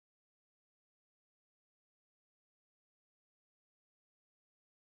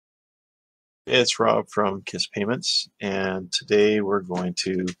It's Rob from KISS Payments, and today we're going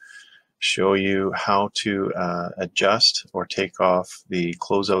to show you how to adjust or take off the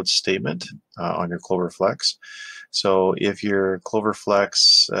closeout statement on your Clover Flex. So if your Clover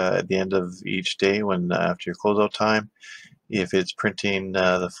Flex at the end of each day, when after your closeout time, if it's printing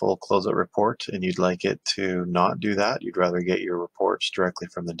the full closeout report and you'd like it to not do that, you'd rather get your reports directly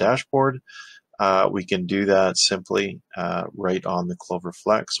from the dashboard, we can do that simply right on the Clover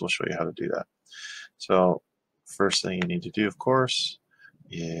Flex. We'll show you how to do that. So first thing you need to do, of course,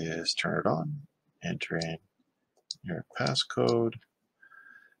 is turn it on, enter in your passcode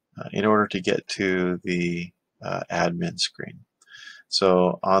in order to get to the admin screen.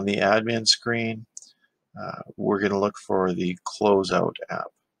 So on the admin screen, we're going to look for the closeout app.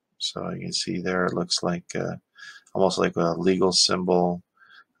 So you can see there it looks like almost like a legal symbol,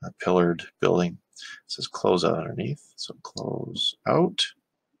 a pillared building. It says closeout underneath, so close out.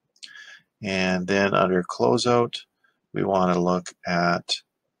 And then under closeout, we want to look at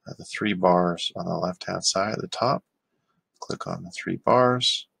the three bars on the left-hand side at the top. Click on the three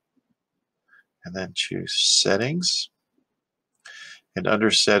bars and then choose settings. And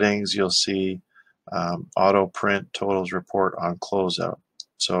under settings, you'll see auto print totals report on closeout.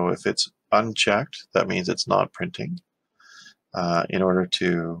 So if it's unchecked, that means it's not printing. In order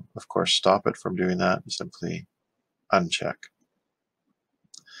to, of course, stop it from doing that, simply uncheck.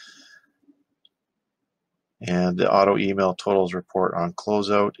 And the auto email totals report on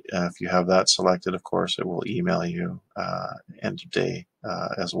closeout, if you have that selected, of course, it will email you end of day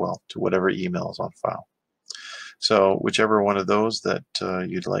as well to whatever email is on file. So whichever one of those that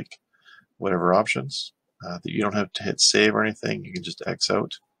you'd like, whatever options, that you don't have to hit save or anything, you can just X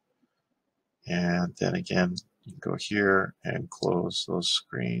out. And then again, you can go here and close those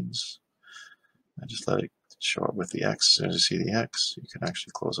screens and just let it show up with the X. As soon as you see the X, you can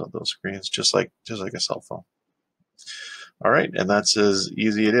actually close out those screens just like a cell phone. All right, and that's as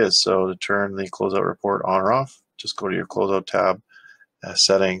easy it is. So to turn the closeout report on or off, just go to your closeout tab,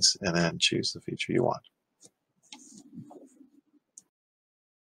 settings, and then choose the feature you want.